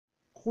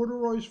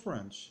Corduroy's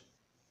friends.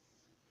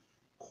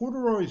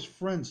 Corduroy's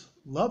friends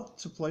love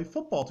to play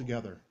football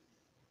together.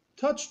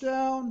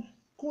 Touchdown,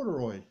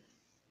 Corduroy.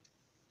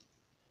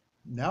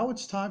 Now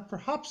it's time for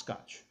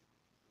hopscotch.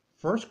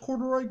 First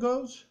Corduroy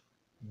goes,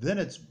 then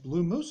it's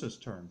Blue Moose's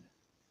turn.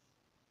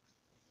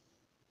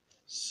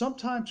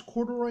 Sometimes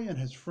Corduroy and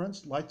his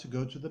friends like to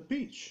go to the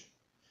beach.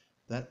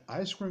 That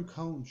ice cream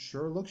cone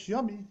sure looks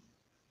yummy.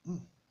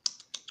 Mm,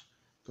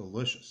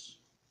 delicious.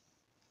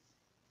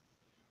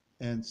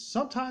 And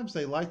sometimes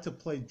they like to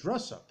play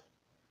dress up.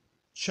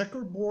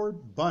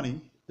 Checkerboard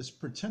Bunny is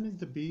pretending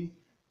to be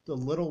the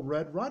Little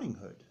Red Riding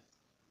Hood.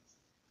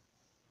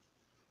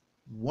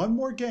 One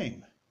more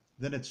game,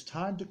 then it's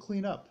time to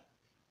clean up.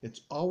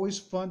 It's always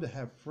fun to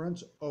have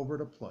friends over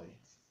to play.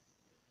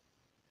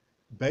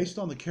 Based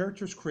on the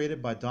characters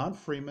created by Don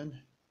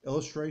Freeman,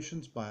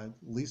 illustrations by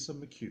Lisa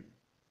McCue.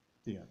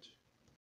 The end.